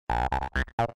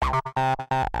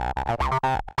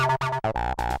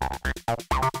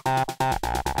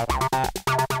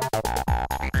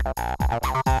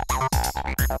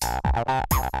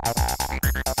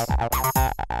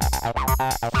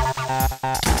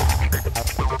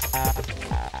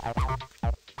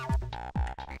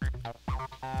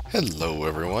Hello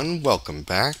everyone, welcome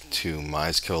back to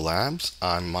MIZEco Labs.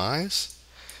 I'm Mize,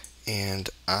 and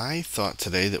I thought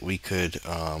today that we could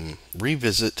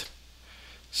revisit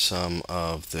some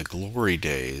of the glory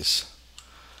days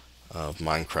of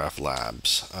Minecraft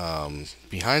Labs.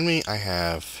 Behind me I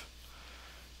have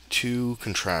two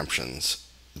contraptions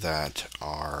that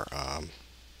are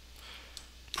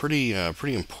pretty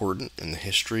important in the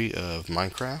history of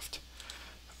Minecraft.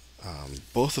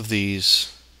 Both of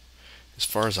these, as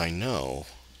far as I know,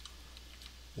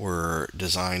 were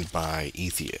designed by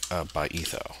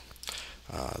Etho.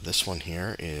 This one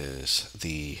here is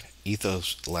the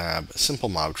Ethos Lab Simple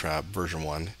Mob Trap version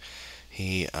 1.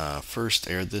 He first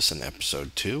aired this in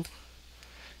episode 2,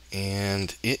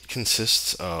 and it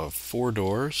consists of 4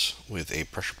 doors with a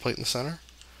pressure plate in the center,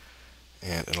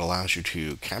 and it allows you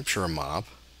to capture a mob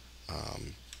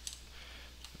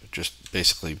just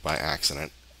basically by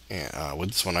accident. And with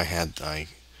this one I had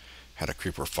a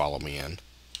creeper follow me in.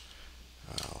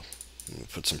 Let me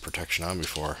put some protection on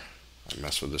before I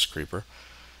mess with this creeper.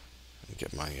 And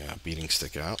get my beating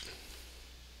stick out.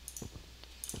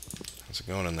 How's it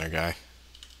going in there, guy?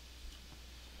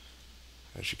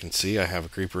 As you can see, I have a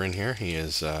creeper in here. He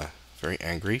is very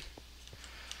angry.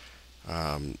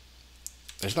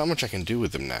 There's not much I can do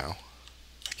with him now.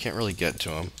 I can't really get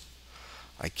to him.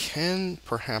 I can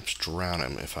perhaps drown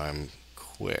him if I'm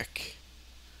quick.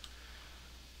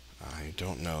 I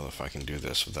don't know if I can do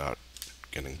this without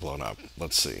getting blown up.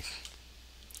 Let's see.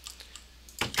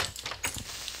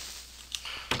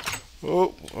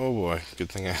 Oh boy. Good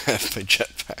thing I have my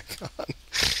jetpack on.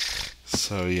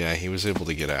 So yeah, he was able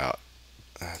to get out.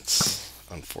 That's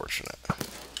unfortunate.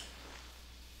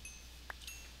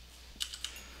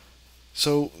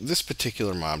 So this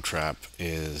particular mob trap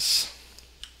is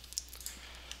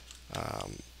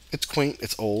it's quaint,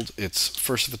 it's old, it's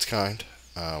first of its kind.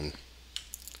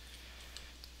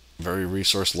 Very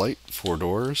resource light, 4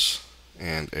 doors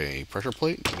and a pressure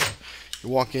plate. You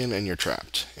walk in and you're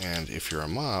trapped, and if you're a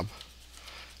mob,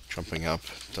 jumping up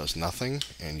does nothing,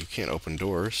 and you can't open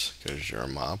doors because you're a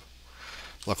mob.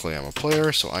 Luckily I'm a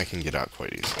player, so I can get out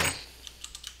quite easily.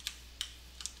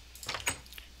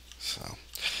 So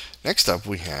next up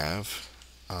we have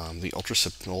the Ultra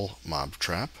Simple Mob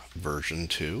Trap version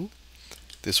 2.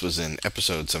 This was in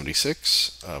episode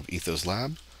 76 of Ethos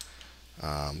Lab.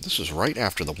 This was right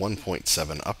after the 1.7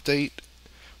 update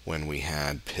when we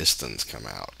had pistons come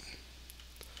out.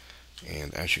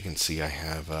 And as you can see, I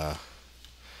have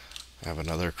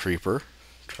another creeper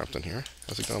trapped in here.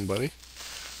 How's it going, buddy?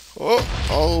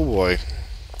 Oh boy.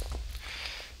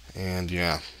 And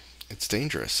yeah, it's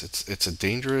dangerous. It's a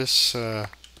dangerous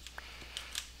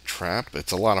trap.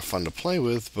 It's a lot of fun to play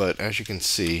with, but as you can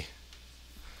see,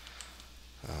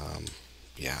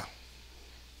 yeah.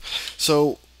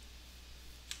 So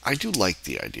I do like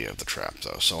the idea of the trap,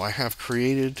 though. So I have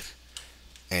created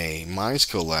a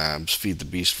MIZEco Labs Feed the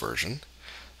Beast version.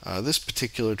 This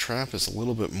particular trap is a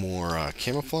little bit more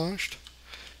camouflaged.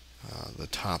 The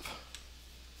top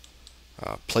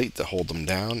plate to hold them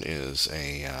down is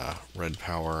a red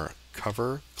power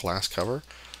cover, glass cover,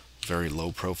 very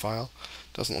low profile.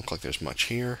 Doesn't look like there's much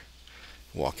here.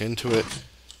 Walk into it,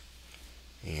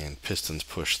 and pistons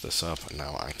push this up, and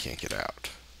now I can't get out.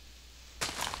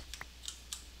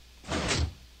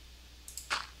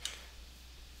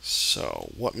 So,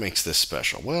 what makes this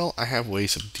special? Well, I have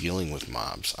ways of dealing with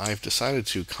mobs. I've decided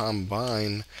to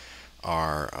combine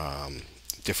our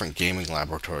different gaming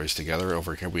laboratories together.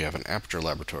 Over here we have an Aperture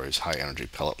Laboratories high energy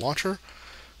pellet launcher,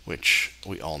 which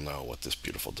we all know what this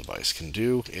beautiful device can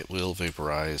do. It will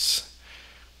vaporize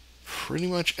pretty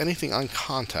much anything on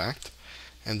contact.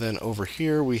 And then over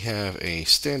here we have a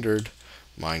standard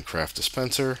Minecraft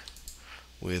dispenser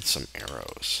with some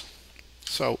arrows.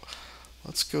 So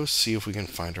let's go see if we can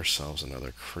find ourselves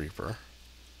another creeper.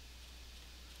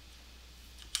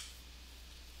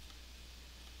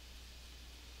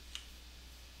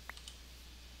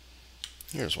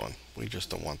 Here's one. We just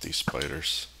don't want these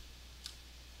spiders.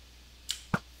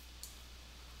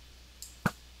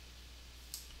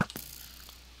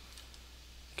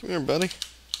 Come here, buddy.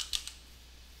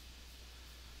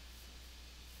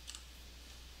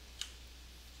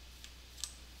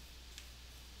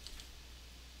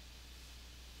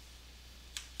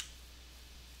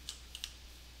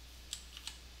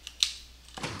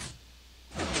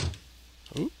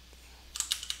 Ooh.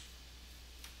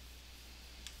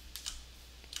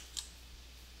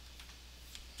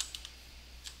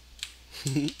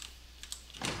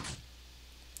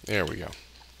 There we go.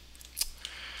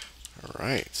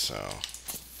 Alright, so...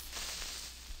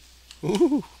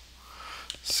 Ooh,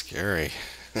 scary.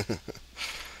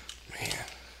 Man.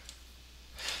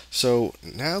 So,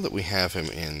 now that we have him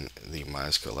in the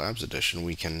MIZEco Labs edition,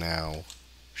 we can now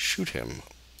shoot him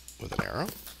with an arrow.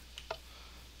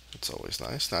 It's always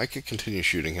nice. Now, I could continue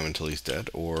shooting him until he's dead,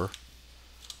 or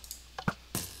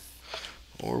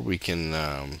we can,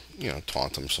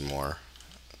 taunt him some more,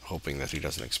 hoping that he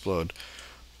doesn't explode.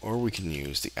 Or we can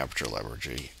use the Aperture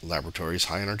Laboratory's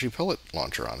high-energy pellet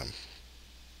launcher on him.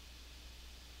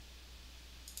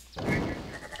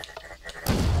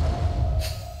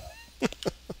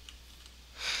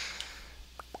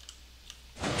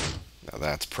 Now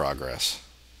that's progress.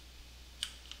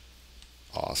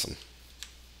 Awesome.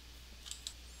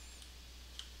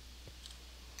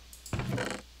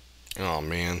 Oh,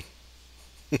 man.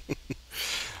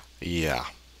 Yeah.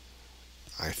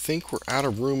 I think we're out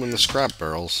of room in the scrap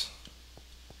barrels.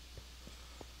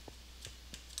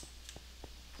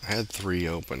 I had 3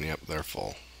 open. Yep, they're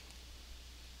full.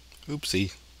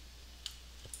 Oopsie.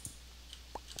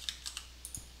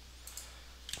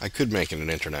 I could make it an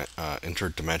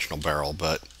interdimensional barrel,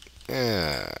 but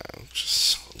just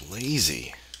so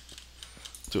lazy.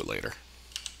 Do it later.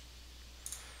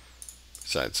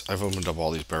 Besides, I've opened up all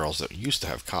these barrels that used to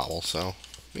have cobble, so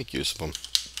make use of them.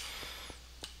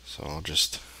 So I'll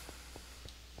just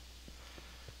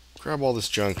grab all this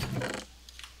junk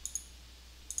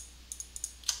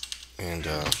and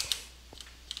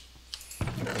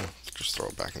just throw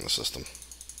it back in the system.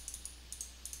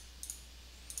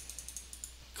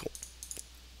 Cool.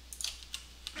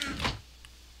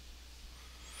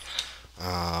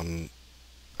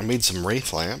 I made some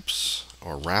wraith lamps,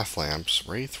 or wrath lamps.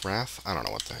 Wrath? I don't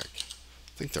know what the heck.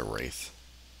 I think they're wraith.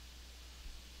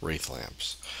 Wraith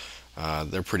lamps.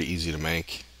 They're pretty easy to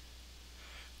make.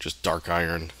 Just dark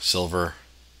iron, silver,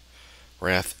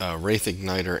 wraith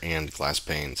igniter, and glass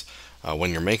panes.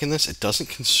 When you're making this, it doesn't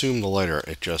consume the lighter,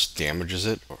 it just damages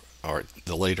it, or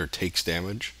the lighter takes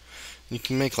damage. You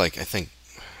can make like, I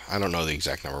don't know the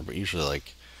exact number, but usually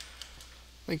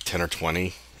like 10 or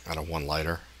 20 out of one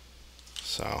lighter.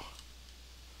 So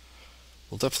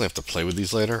we'll definitely have to play with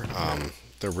these later.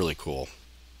 They're really cool.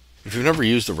 If you've never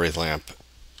used a wraith lamp,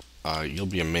 you'll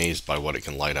be amazed by what it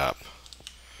can light up.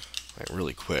 Right,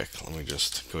 really quick. Let me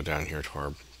just go down here to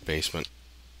our basement,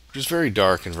 which is very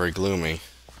dark and very gloomy.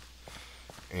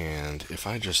 And if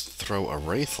I just throw a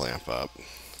wraith lamp up,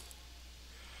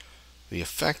 the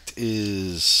effect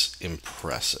is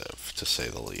impressive, to say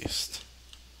the least.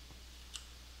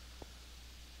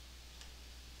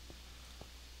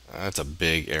 That's a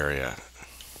big area.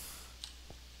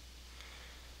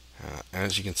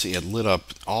 As you can see, it lit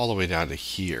up all the way down to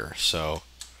here. So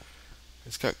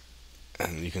it's got,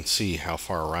 and you can see how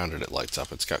far around it lights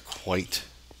up. It's got quite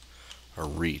a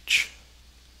reach.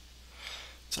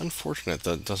 It's unfortunate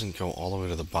that it doesn't go all the way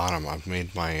to the bottom. I've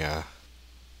made my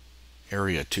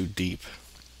area too deep.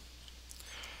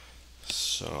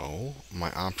 So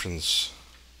my options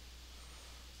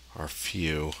are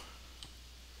few.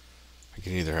 I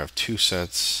can either have 2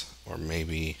 sets, or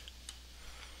maybe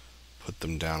put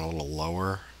them down a little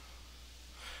lower,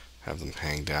 have them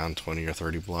hang down 20 or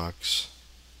 30 blocks.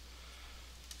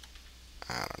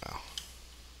 I don't know.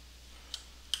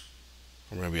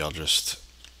 Or maybe I'll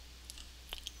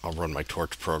run my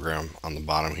torch program on the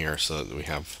bottom here so that we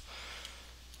have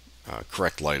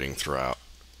correct lighting throughout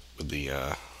with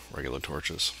the regular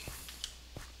torches.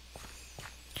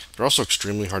 They're also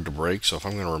extremely hard to break, so if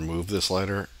I'm going to remove this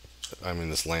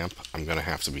this lamp, I'm going to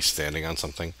have to be standing on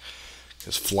something,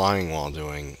 because flying while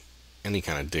doing any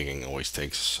kind of digging always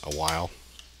takes a while,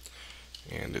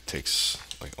 and it takes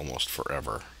like almost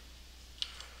forever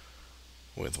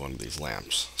with one of these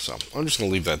lamps. So I'm just going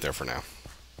to leave that there for now.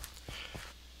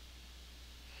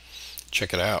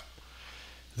 Check it out.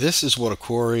 This is what a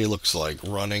quarry looks like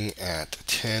running at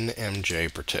 10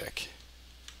 MJ per tick.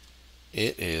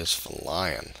 It is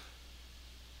flying.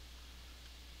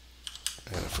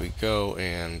 And if we go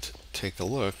and take a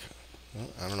look, well,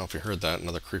 I don't know if you heard that,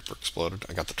 another creeper exploded.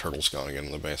 I got the turtles going again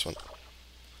in the basement.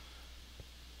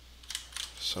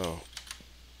 So,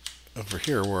 over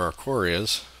here where our quarry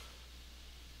is,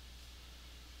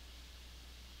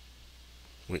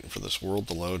 waiting for this world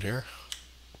to load here.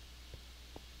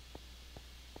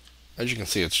 As you can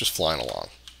see, it's just flying along.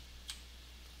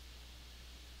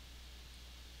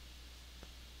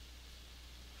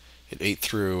 It ate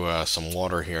through some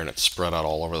water here, and it's spread out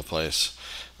all over the place.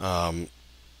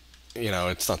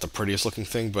 It's not the prettiest looking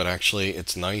thing, but actually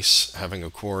it's nice having a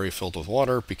quarry filled with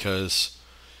water, because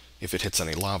if it hits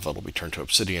any lava, it'll be turned to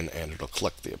obsidian and it'll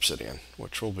collect the obsidian,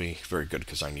 which will be very good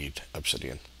because I need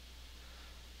obsidian.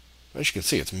 As you can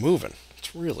see, it's moving.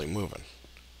 It's really moving.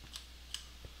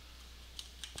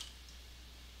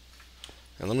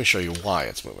 And let me show you why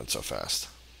it's moving so fast.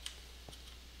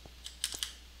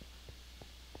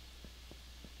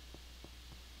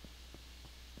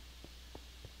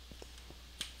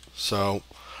 So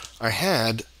I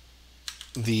had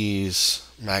these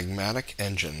magmatic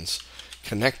engines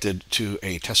connected to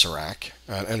a tesseract,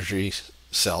 an energy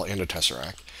cell and a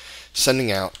tesseract,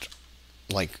 sending out,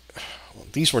 like, well,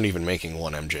 these weren't even making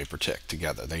 1 MJ per tick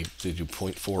together. They do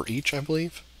 0.4 each, I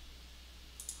believe.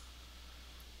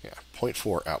 Yeah,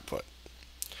 0.4 output.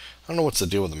 I don't know what's the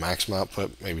deal with the maximum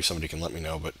output. Maybe somebody can let me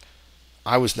know, but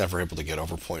I was never able to get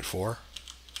over 0.4.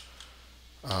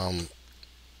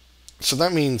 So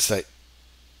that means that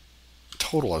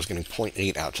total I was getting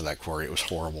 0.8 out to that quarry. It was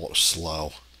horrible. It was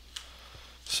slow.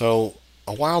 So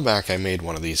a while back I made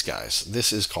one of these guys.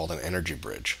 This is called an energy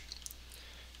bridge.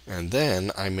 And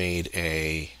then I made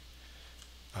a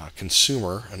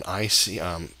consumer, an IC,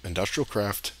 industrial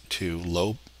craft to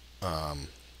low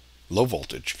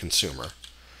voltage consumer.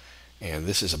 And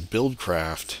this is a build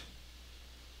craft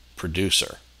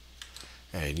producer.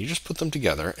 And you just put them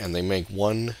together and they make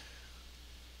one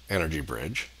energy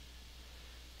bridge.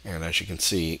 And as you can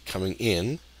see, coming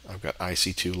in, I've got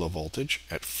IC2 low voltage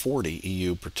at 40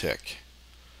 EU per tick,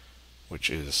 which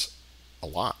is a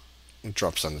lot. It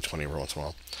drops down to 20 every once in a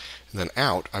while. And then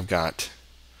out, I've got,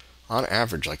 on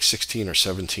average, like 16 or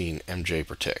 17 MJ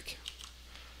per tick.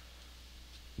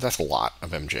 That's a lot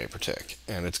of MJ per tick.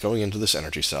 And it's going into this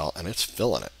energy cell, and it's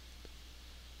filling it.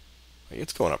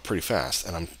 It's going up pretty fast,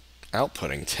 and I'm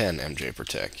outputting 10 MJ per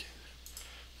tick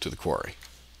to the quarry.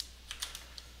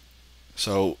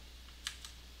 So,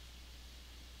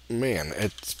 man,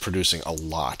 it's producing a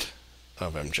lot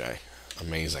of MJ.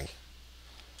 Amazing.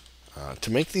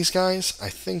 To make these guys, I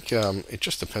think it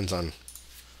just depends on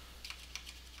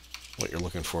what you're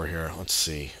looking for here. Let's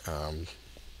see.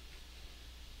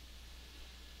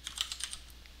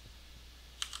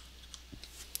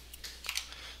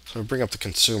 So I bring up the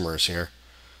consumers here.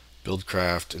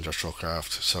 Buildcraft, industrial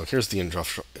craft. So here's the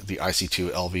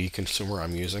IC2 LV consumer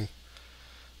I'm using.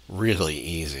 Really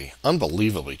easy.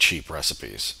 Unbelievably cheap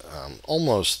recipes.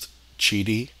 Almost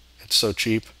cheaty. It's so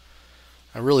cheap.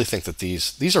 I really think that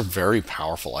these are very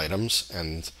powerful items,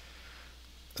 and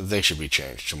they should be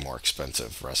changed to more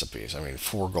expensive recipes. I mean,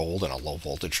 4 gold and a low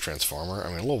voltage transformer. I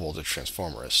mean, a low voltage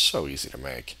transformer is so easy to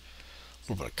make.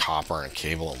 A little bit of copper and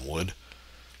cable and wood.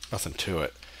 Nothing to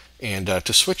it. And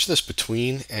to switch this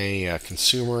between a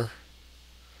consumer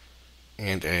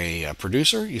and a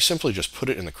producer, you simply just put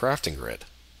it in the crafting grid,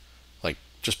 like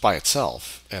just by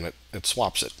itself, and it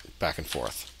swaps it back and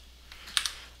forth.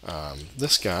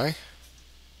 This guy,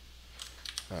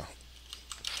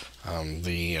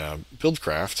 the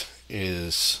Buildcraft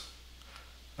is,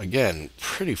 again,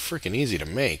 pretty freaking easy to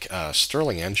make.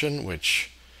 Stirling engine, which,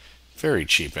 very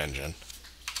cheap engine,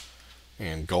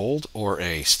 and gold, or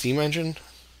a steam engine,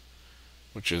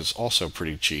 which is also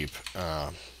pretty cheap.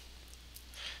 And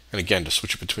again, to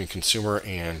switch it between consumer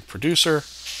and producer,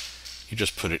 you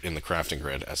just put it in the crafting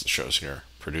grid as it shows here.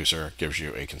 Producer gives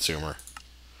you a consumer,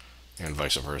 and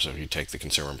vice versa. If you take the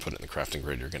consumer and put it in the crafting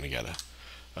grid, you're going to get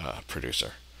a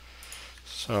producer.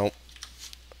 So,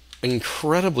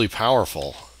 incredibly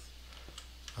powerful.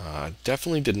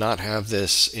 Definitely did not have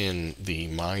this in the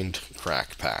Mind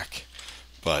Crack pack,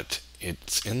 but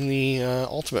it's in the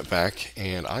Ultimate pack,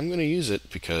 and I'm going to use it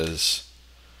because,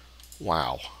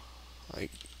 wow. I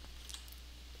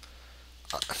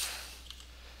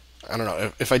don't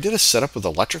know. If I did a setup with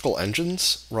electrical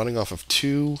engines running off of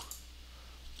 2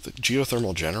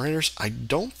 geothermal generators, I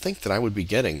don't think that I would be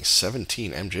getting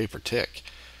 17 MJ per tick.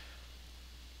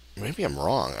 Maybe I'm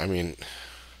wrong. I mean,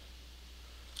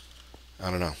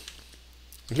 I don't know.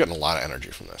 I'm getting a lot of energy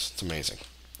from this. It's amazing.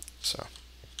 So,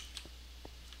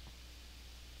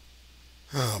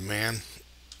 oh man,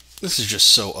 this is just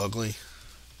so ugly.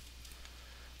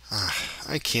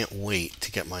 I can't wait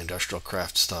to get my industrial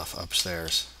craft stuff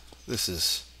upstairs. This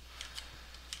is,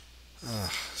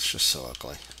 it's just so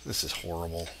ugly. This is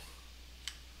horrible.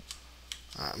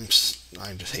 I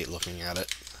just hate looking at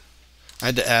it. I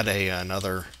had to add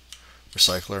another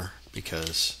recycler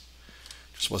because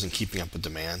it just wasn't keeping up with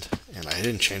demand, and I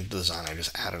didn't change the design. I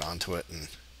just added onto it and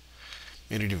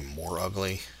made it even more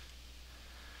ugly.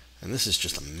 And this is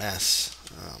just a mess.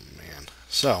 Oh man.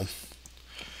 So,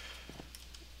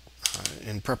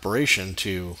 in preparation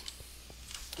to,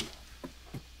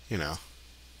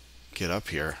 get up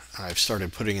here, I've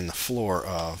started putting in the floor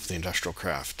of the industrial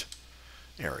craft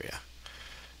area.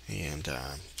 And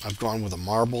I've gone with a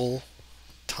marble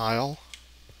tile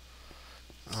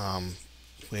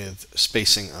with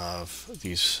spacing of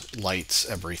these lights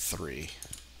every 3.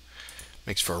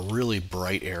 Makes for a really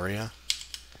bright area,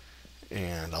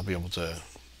 and I'll be able to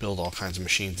build all kinds of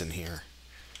machines in here.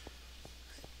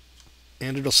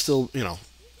 And it'll still,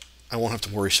 I won't have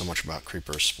to worry so much about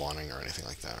creepers spawning or anything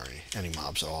like that, or any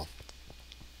mobs at all.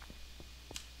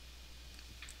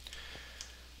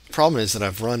 The problem is that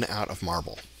I've run out of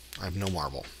marble. I have no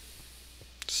marble.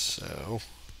 So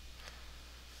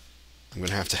I'm going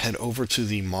to have to head over to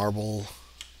the marble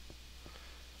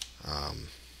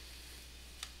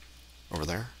over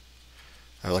there.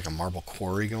 I have like a marble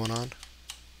quarry going on.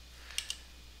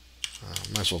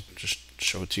 Might as well just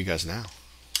show it to you guys now.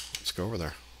 Let's go over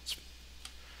there.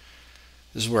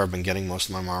 This is where I've been getting most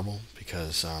of my marble,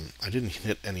 because I didn't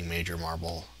hit any major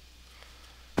marble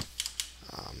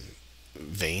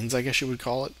veins, I guess you would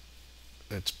call it.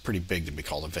 It's pretty big to be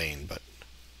called a vein, but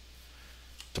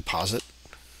deposit.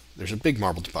 There's a big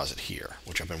marble deposit here,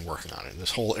 which I've been working on, and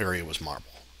this whole area was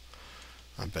marble.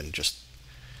 I've been just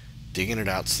digging it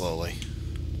out slowly,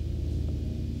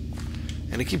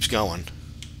 and it keeps going.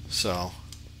 So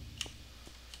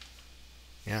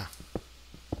yeah,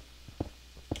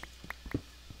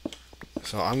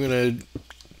 so I'm gonna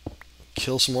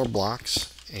kill some more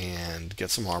blocks and get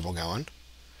some marble going,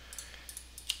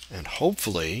 and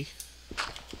hopefully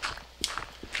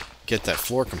get that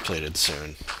floor completed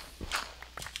soon,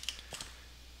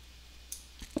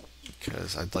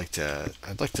 because I'd like to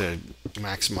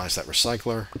maximize that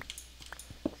recycler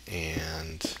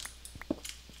and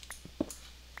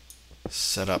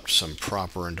set up some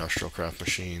proper industrial craft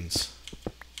machines.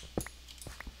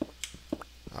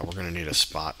 We're going to need a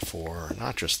spot for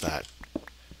not just that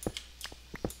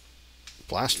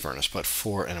blast furnace, but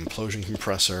for an implosion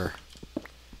compressor,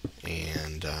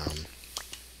 and there's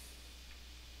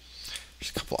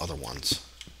a couple other ones.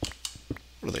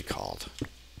 What are they called?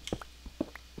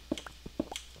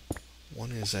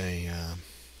 One is a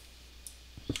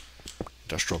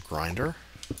industrial grinder,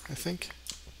 I think.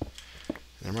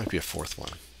 There might be a fourth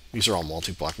one. These are all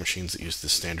multi-block machines that use the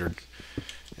standard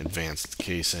advanced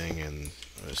casing, and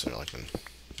is there like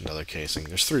another casing?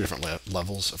 There's 3 different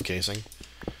levels of casing.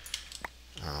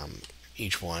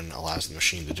 Each one allows the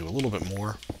machine to do a little bit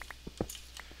more.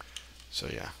 So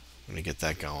yeah, I'm going to get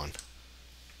that going.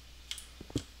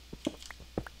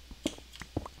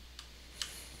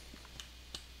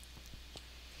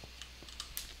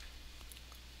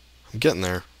 I'm getting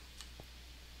there.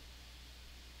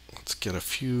 Let's get a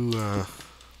few,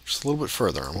 just a little bit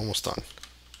further. I'm almost done.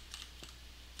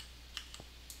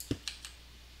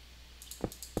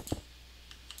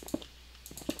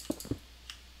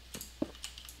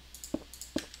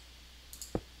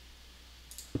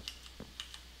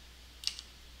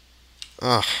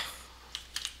 Ah,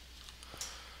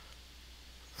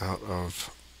 out of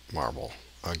marble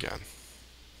again.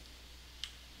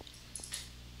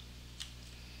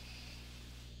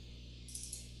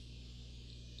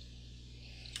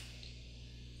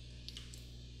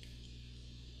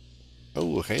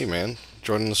 Oh, hey man,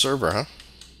 joining the server, huh?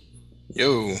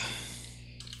 Yo,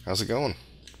 How's it going?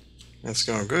 it's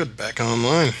going good. Back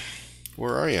online.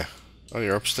 Where are you? Oh,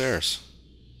 you're upstairs.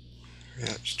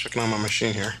 Yeah, just checking on my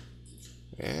machine here.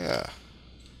 Yeah.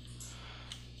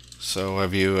 So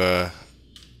have you?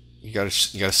 You gotta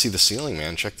see the ceiling,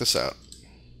 man. Check this out.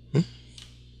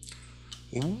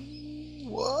 Ooh,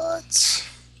 what?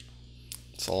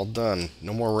 It's all done.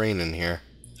 No more rain in here.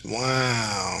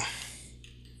 Wow,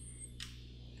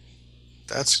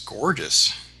 that's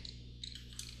gorgeous.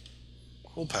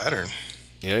 Cool pattern.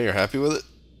 Yeah, you're happy with it?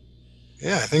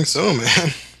 Yeah, I think so,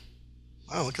 man.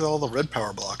 Wow, look at all the red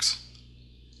power blocks.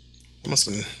 That must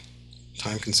have been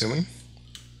time consuming.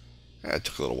 Yeah, it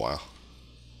took a little while.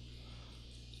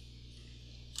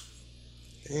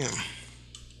 Damn.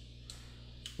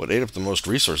 What ate up the most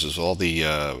resources was all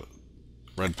the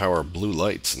red power blue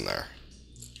lights in there.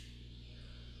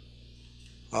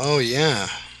 Oh, yeah.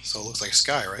 So it looks like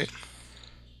sky, right?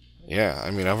 Yeah,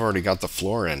 I mean, I've already got the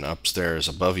floor in upstairs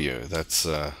above you. That's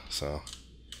so.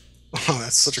 Oh,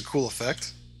 that's such a cool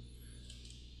effect.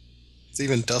 It's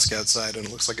even dusk outside and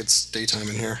it looks like it's daytime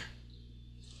in here.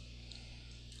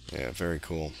 Yeah, very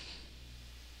cool.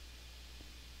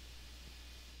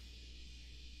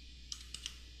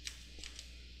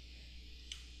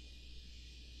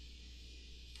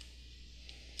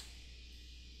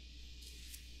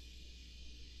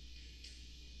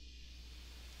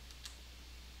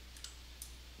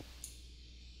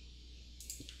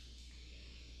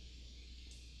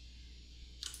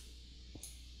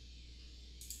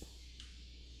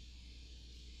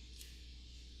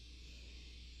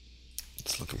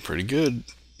 Looking pretty good.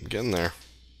 Getting there.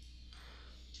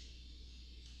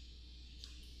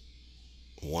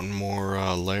 One more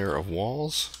layer of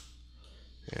walls,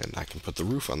 and I can put the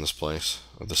roof on this place,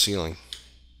 or the ceiling.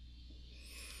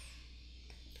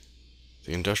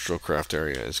 The industrial craft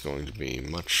area is going to be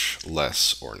much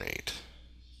less ornate.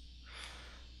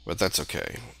 But that's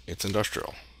okay. It's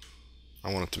industrial.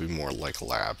 I want it to be more like a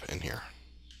lab in here.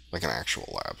 Like an actual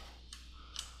lab.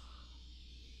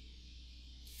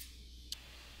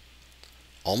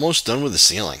 Almost done with the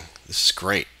ceiling. This is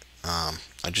great.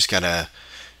 I just gotta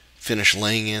finish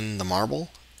laying in the marble,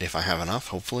 if I have enough,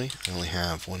 hopefully. I only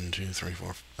have 1, 2, 3,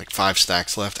 4, like 5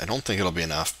 stacks left. I don't think it'll be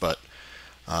enough, but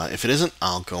if it isn't,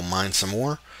 I'll go mine some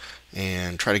more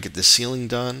and try to get this ceiling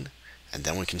done, and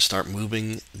then we can start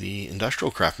moving the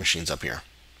industrial craft machines up here.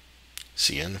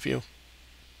 See you in a few.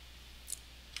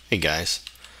 Hey guys,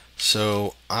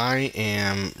 so I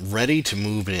am ready to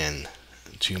move in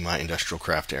to my industrial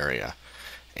craft area,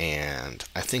 and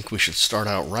I think we should start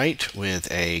out right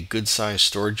with a good sized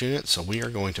storage unit. So we are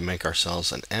going to make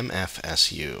ourselves an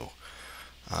MFSU.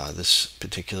 This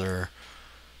particular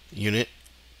unit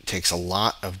takes a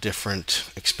lot of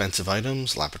different expensive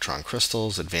items: Lapotron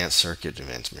crystals, advanced circuit,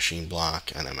 advanced machine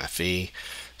block, and MFE.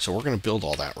 So we're going to build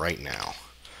all that right now.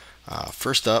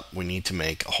 First up, we need to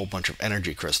make a whole bunch of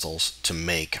energy crystals to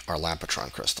make our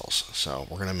Lapotron crystals. So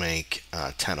we're going to make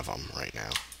 10 of them right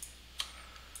now.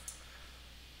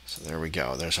 So there we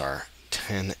go. There's our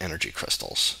 10 energy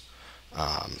crystals.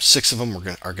 6 of them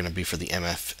are going to be for the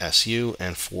MFSU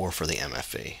and 4 for the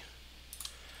MFE.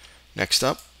 Next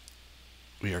up,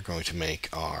 we are going to make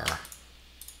our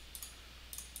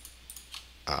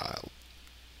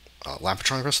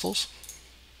Lapotron crystals.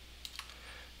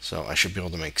 So I should be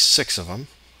able to make 6 of them.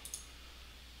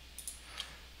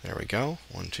 There we go.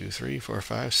 1, 2, 3, 4,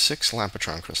 5, 6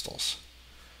 Lapotron crystals.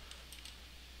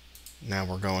 Now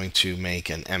we're going to make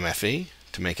an MFE.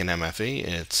 To make an MFE,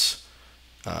 it's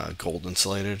gold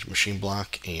insulated machine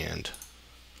block and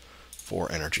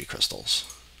 4 energy crystals.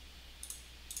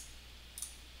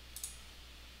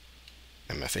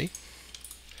 MFE.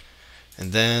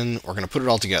 And then we're going to put it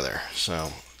all together.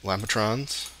 So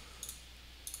Lapotrons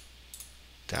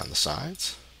down the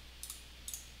sides,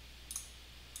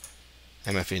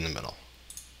 MFE in the middle.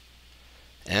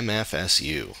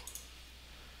 MFSU.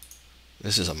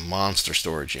 This is a monster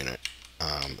storage unit.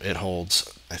 It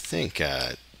holds, I think,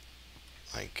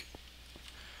 like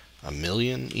a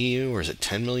million EU, or is it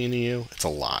 10 million EU? It's a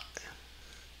lot.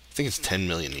 I think it's 10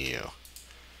 million EU.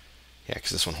 Yeah,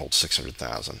 because this one holds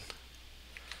 600,000.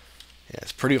 Yeah,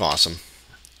 it's pretty awesome.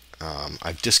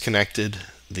 I've disconnected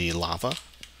the lava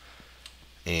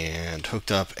and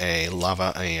hooked up a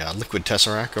liquid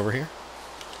tesseract over here.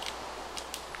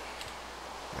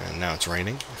 And now it's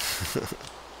raining.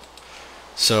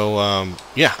 So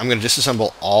yeah, I'm going to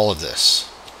disassemble all of this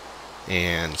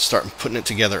and start putting it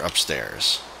together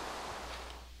upstairs.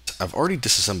 I've already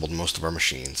disassembled most of our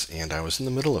machines, and I was in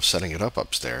the middle of setting it up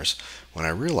upstairs when I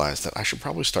realized that I should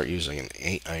probably start using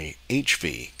a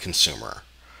HV consumer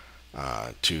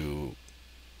to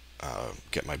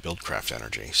get my buildcraft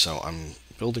energy. So I'm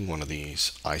building one of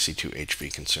these IC2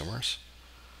 HV consumers,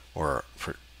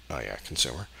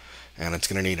 consumer, and it's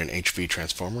going to need an HV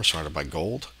transformer surrounded by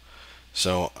gold.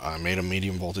 So I made a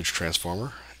medium voltage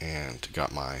transformer and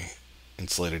got my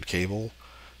insulated cable,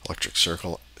 electric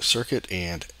circuit,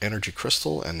 and energy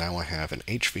crystal, and now I have an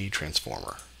HV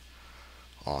transformer.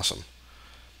 Awesome.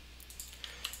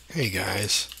 Hey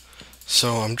guys,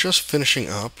 so I'm just finishing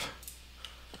up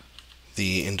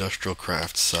the industrial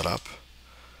craft setup.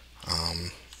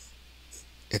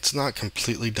 It's not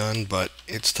completely done, but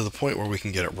it's to the point where we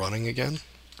can get it running again,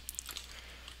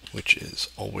 which is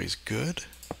always good.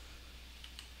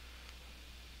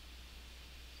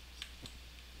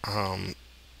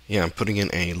 Yeah, I'm putting in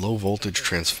a low voltage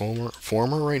transformer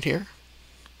right here.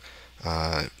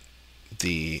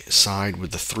 The side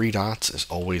with the 3 dots is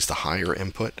always the higher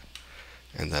input,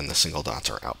 and then the single dots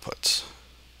are outputs.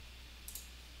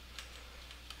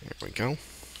 There we go.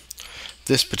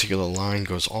 This particular line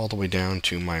goes all the way down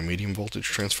to my medium voltage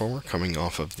transformer coming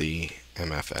off of the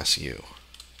MFSU.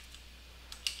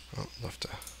 Oh, left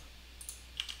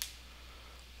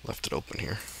it open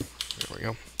here. There we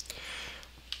go.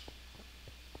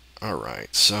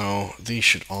 Alright, so these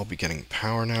should all be getting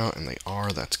power now, and they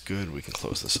are. That's good. We can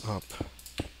close this up.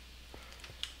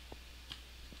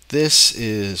 This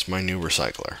is my new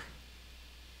recycler.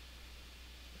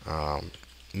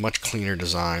 Much cleaner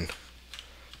design.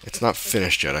 It's not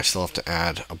finished yet. I still have to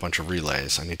add a bunch of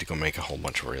relays. I need to go make a whole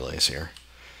bunch of relays here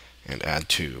and add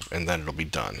tube, and then it'll be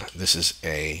done. This is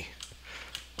a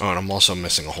Oh, and I'm also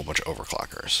missing a whole bunch of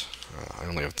overclockers. I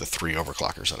only have the 3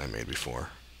 overclockers that I made before.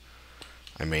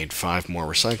 I made 5 more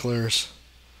recyclers,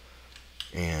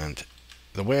 and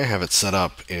the way I have it set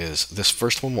up is this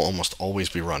first one will almost always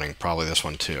be running, probably this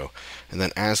one too. And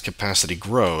then as capacity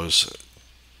grows,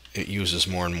 it uses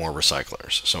more and more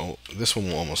recyclers. So this one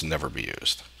will almost never be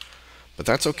used. But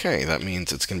that's okay. That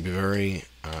means it's going to be very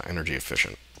energy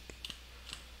efficient.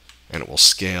 And it will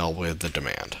scale with the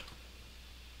demand.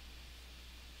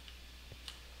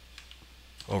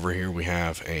 Over here we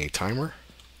have a timer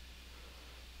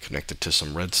connected to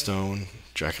some redstone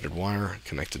jacketed wire,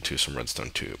 connected to some redstone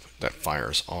tube that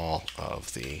fires all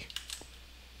of the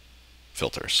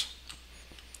filters,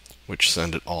 which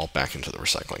send it all back into the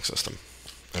recycling system.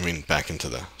 Back into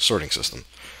the sorting system.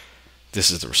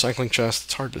 This is the recycling chest.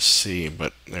 It's hard to see,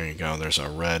 but there you go. There's a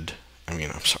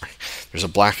there's a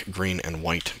black, green, and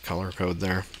white color code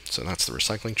there. So that's the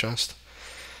recycling chest.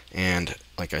 And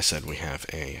like I said, we have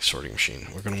a sorting machine.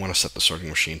 We're going to want to set the sorting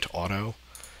machine to auto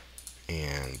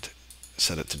and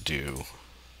set it to do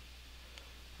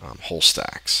whole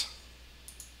stacks.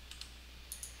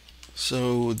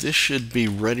 So this should be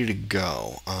ready to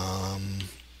go.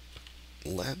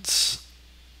 Let's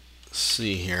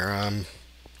see here.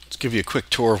 Let's give you a quick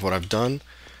tour of what I've done.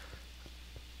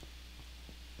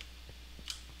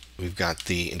 We've got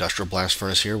the industrial blast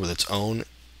furnace here with its own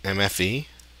MFE.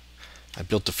 I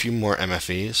built a few more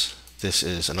MFEs. This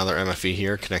is another MFE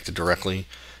here connected directly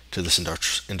to this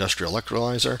industrial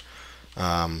electrolyzer.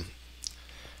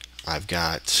 I've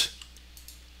got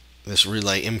this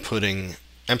relay inputting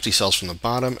empty cells from the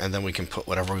bottom, and then we can put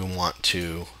whatever we want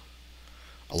to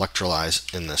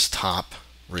electrolyze in this top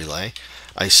relay.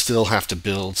 I still have to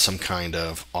build some kind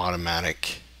of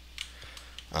automatic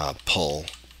pull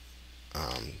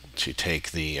to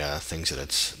take the things that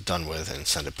it's done with and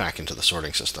send it back into the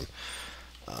sorting system.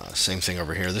 Same thing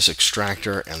over here. This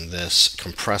extractor and this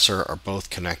compressor are both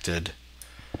connected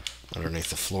underneath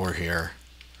the floor here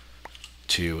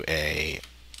to a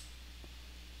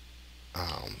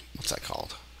what's that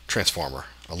called? Transformer,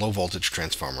 a low voltage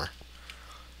transformer.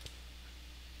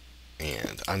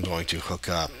 And I'm going to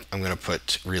I'm going to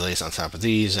put relays on top of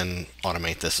these and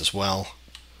automate this as well.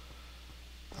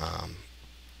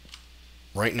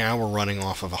 Right now we're running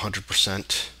off of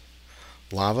 100%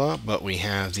 lava, but we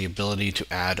have the ability to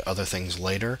add other things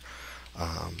later.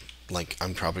 Like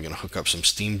I'm probably going to hook up some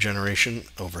steam generation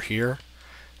over here,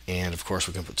 and of course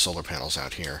we can put solar panels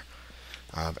out here.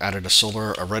 I've added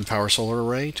a red power solar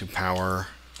array to power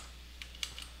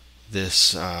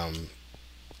this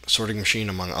sorting machine,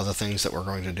 among other things that we're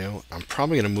going to do. I'm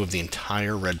probably going to move the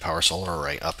entire red power solar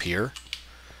array up here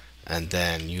and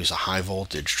then use a high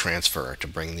voltage transfer to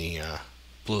bring the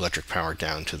blue electric power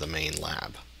down to the main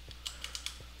lab.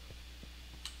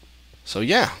 So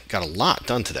yeah, got a lot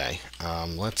done today.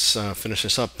 Let's finish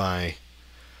this up by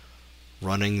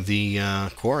running the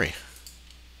quarry.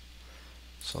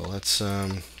 So let's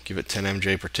give it 10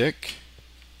 MJ per tick.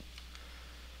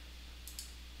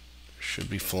 Should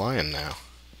be flying now.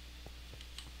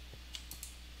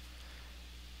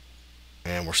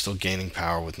 And we're still gaining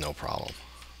power with no problem.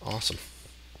 Awesome.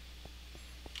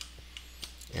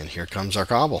 And here comes our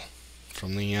cobble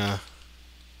from the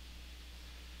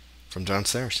from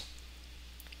downstairs.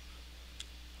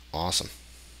 Awesome.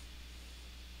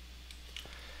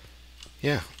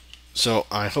 Yeah. So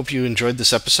I hope you enjoyed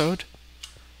this episode.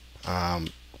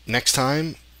 Next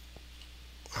time,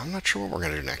 I'm not sure what we're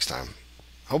going to do next time.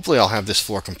 Hopefully I'll have this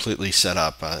floor completely set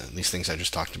up, these things I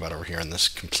just talked about over here, and this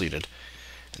completed.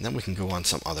 And then we can go on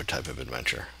some other type of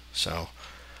adventure. So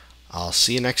I'll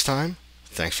see you next time.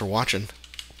 Thanks for watching.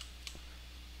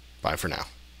 Bye for now.